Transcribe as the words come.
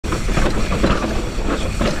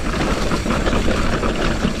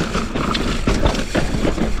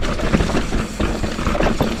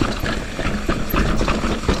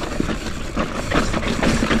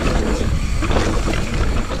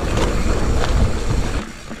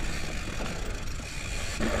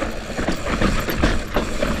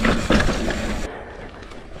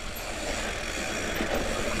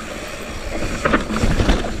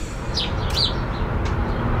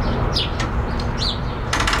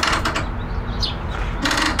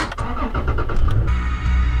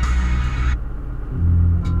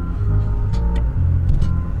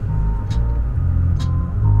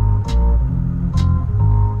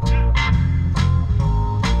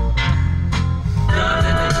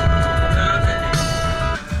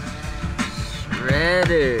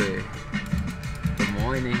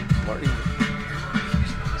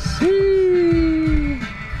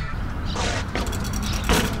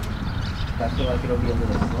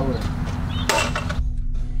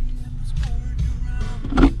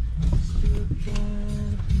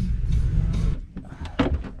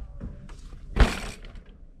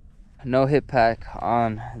No hit pack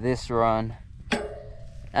on this run,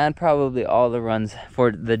 and probably all the runs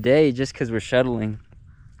for the day, just because we're shuttling,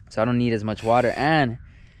 so I don't need as much water. And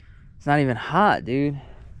it's not even hot, dude.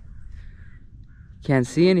 Can't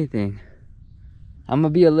see anything. I'm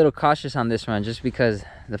gonna be a little cautious on this run just because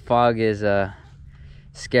the fog is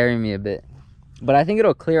scaring me a bit, but I think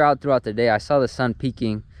it'll clear out throughout the day. I saw the sun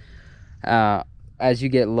peaking as you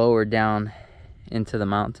get lower down into the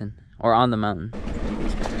mountain, or on the mountain.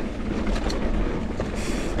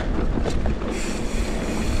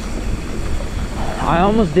 I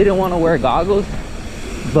almost didn't want to wear goggles,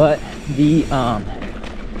 but the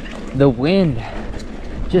wind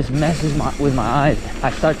just messes with my eyes.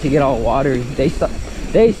 I start to get all watery. They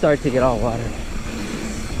start to get all watery.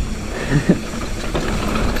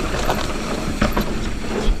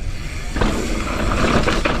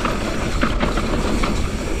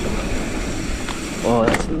 Oh,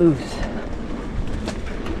 that's loose.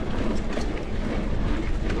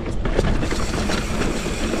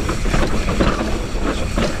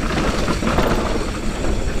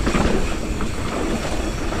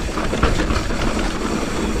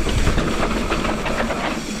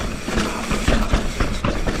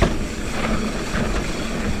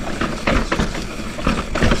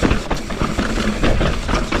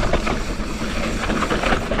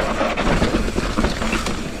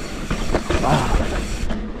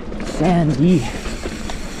 Sandy.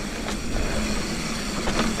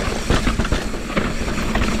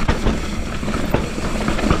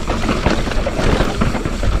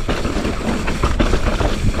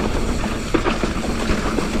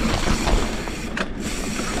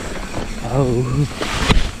 Oh,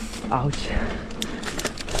 ouch.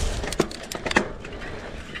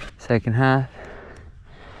 Second half.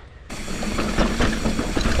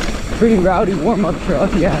 Pretty rowdy warm-up trail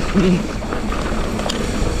if you ask me.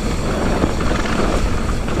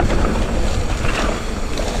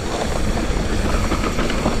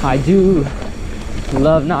 I do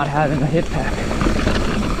love not having a hip pack.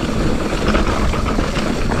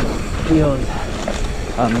 Feels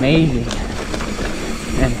amazing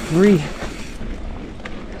and free.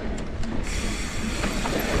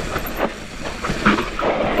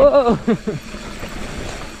 Whoa!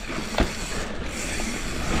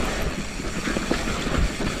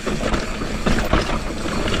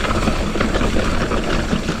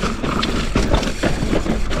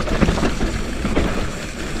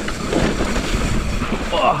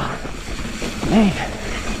 Man.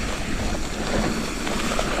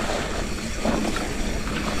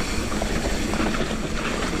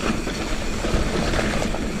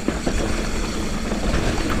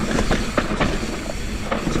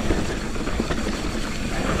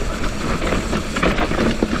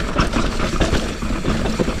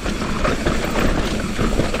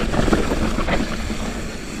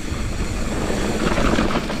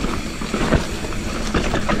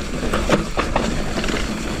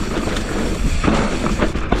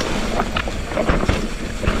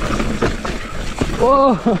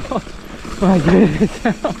 Whoa, my goodness.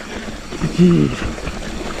 Jeez.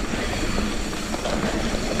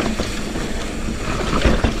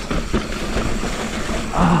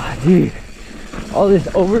 Ah, dude, all this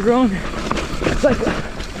overgrown, it's like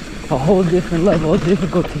a whole different level of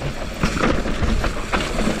difficulty.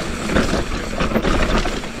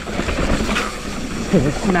 Because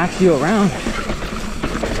it smacks you around.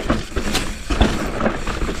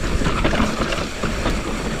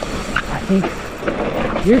 I think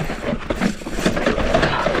here,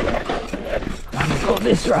 I'm gonna go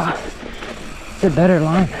this route. It's a better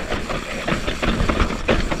line.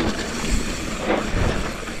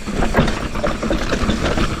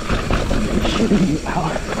 It's shooting you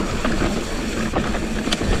out.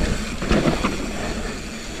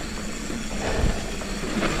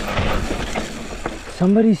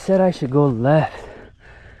 Somebody said I should go left.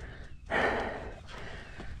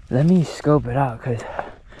 Let me scope it out, because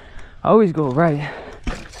I always go right.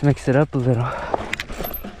 Let's mix it up a little.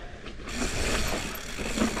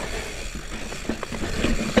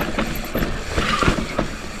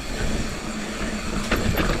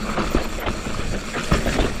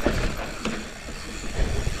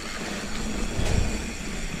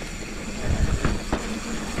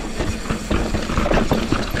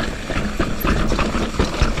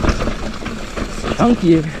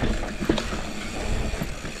 Chunkier.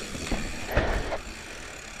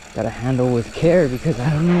 Gotta handle with care because I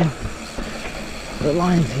don't know the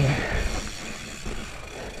lines here.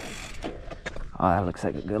 Oh, that looks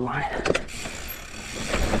like a good line.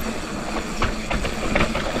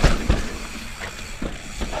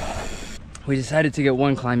 we decided to get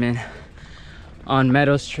one climb in on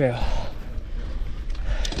Meadows Trail.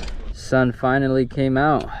 Sun finally came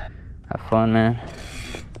out. Have fun, man.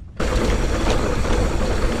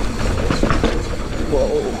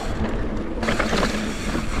 Whoa.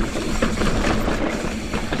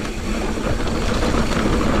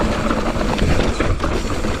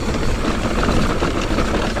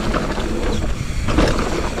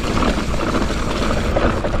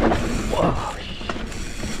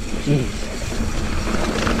 Jeez.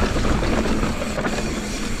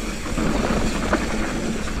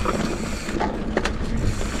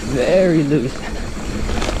 Very loose.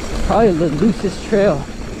 Probably the loosest trail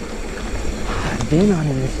I've been on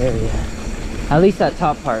in this area. At least that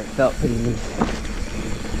top part felt pretty loose.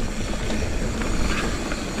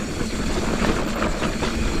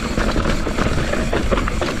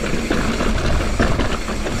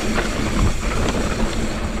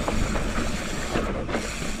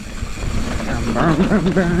 Burn,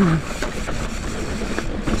 burn, burn.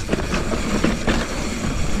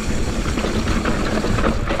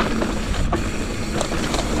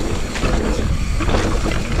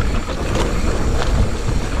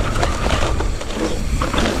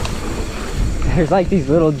 There's like these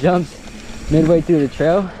little jumps midway through the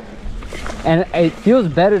trail, and it feels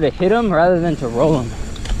better to hit them rather than to roll them.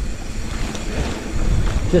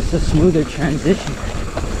 Just a smoother transition.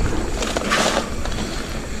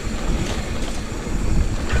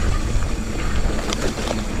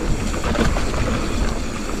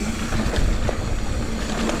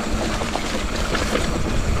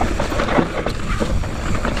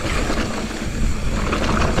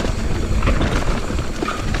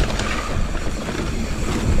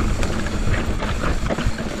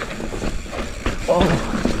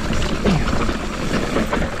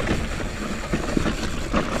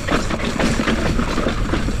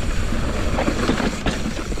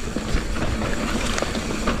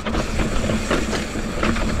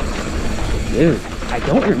 Dude, I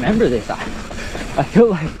don't remember this. I feel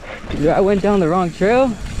like either I went down the wrong trail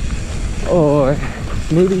or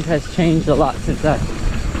smoothies has changed a lot since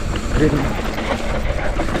I've ridden it.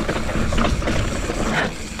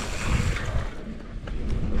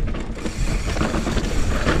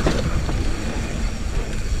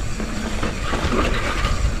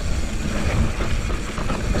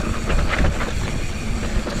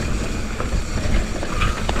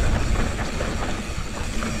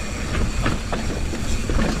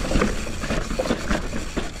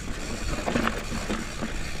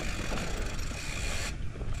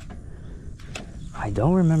 I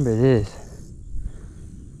don't remember this.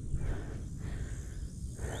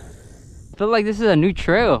 I feel like this is a new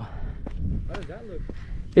trail. How does that look?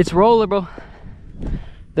 It's roller, bro.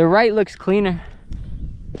 The right looks cleaner.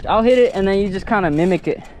 I'll hit it and then you just kind of mimic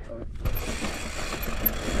it.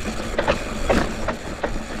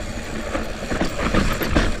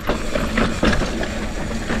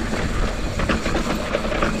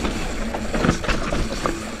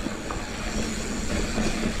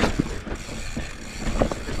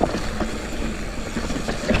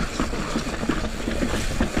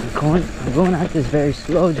 I'm going at this very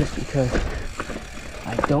slow just because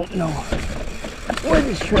I don't know where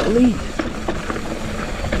this trail leads.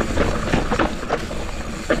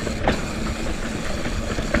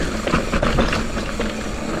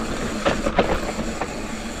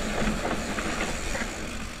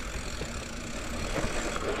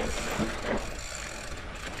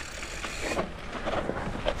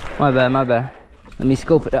 My bad, my bad. Let me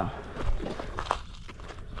scope it out.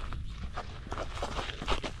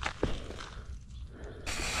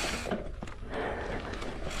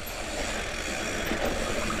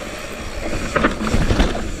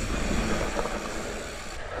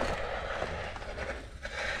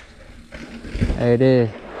 There it is.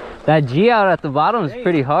 That G out at the bottom is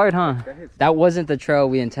pretty hard, huh? That wasn't the trail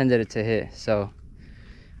we intended it to hit, so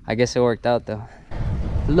I guess it worked out though.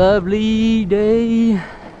 Lovely day.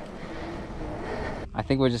 I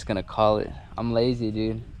think we're just gonna call it. I'm lazy,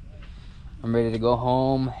 dude. I'm ready to go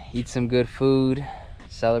home, eat some good food,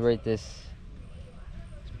 celebrate this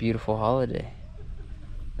beautiful holiday.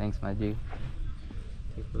 Thanks, my dude.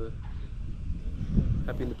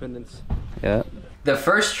 Happy Independence. Yeah. The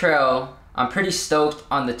first trail, I'm pretty stoked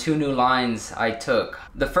on the 2 new lines I took.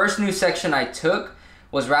 The first new section I took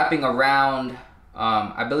was wrapping around,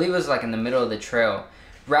 I believe it was like in the middle of the trail,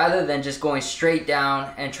 rather than just going straight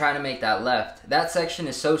down and trying to make that left. That section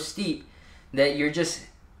is so steep that you're just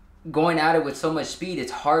going at it with so much speed,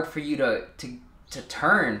 it's hard for you to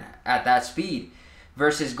turn at that speed.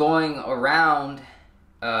 Versus going around,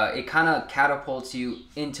 it kind of catapults you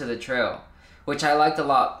into the trail, which I liked a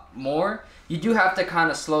lot more. You do have to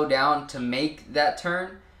kind of slow down to make that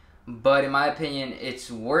turn, but in my opinion,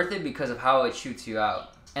 it's worth it because of how it shoots you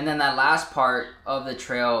out. And then that last part of the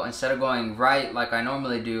trail, instead of going right like I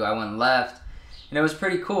normally do, I went left, and it was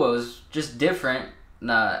pretty cool. It was just different.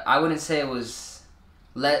 I wouldn't say it was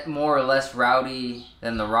more or less rowdy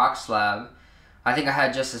than the rock slab. I think I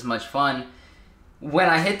had just as much fun. When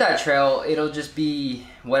I hit that trail, it'll just be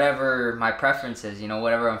whatever my preference is, you know,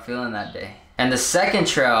 whatever I'm feeling that day. And the second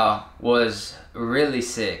trail was really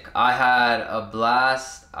sick. I had a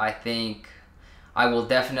blast. I think I will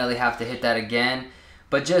definitely have to hit that again,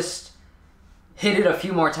 but just hit it a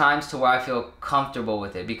few more times to where I feel comfortable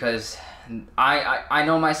with it, because I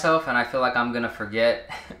know myself and I feel like I'm gonna forget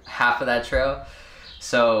half of that trail.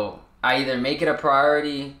 So I either make it a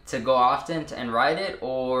priority to go often and ride it,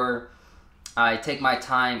 or I take my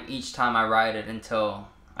time each time I ride it until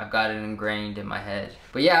I've got it ingrained in my head.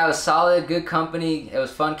 But yeah, it was solid, good company. It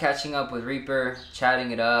was fun catching up with Reaper,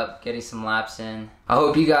 chatting it up, getting some laps in. I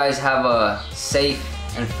hope you guys have a safe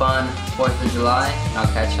and fun 4th of July, and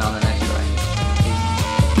I'll catch you on the next ride.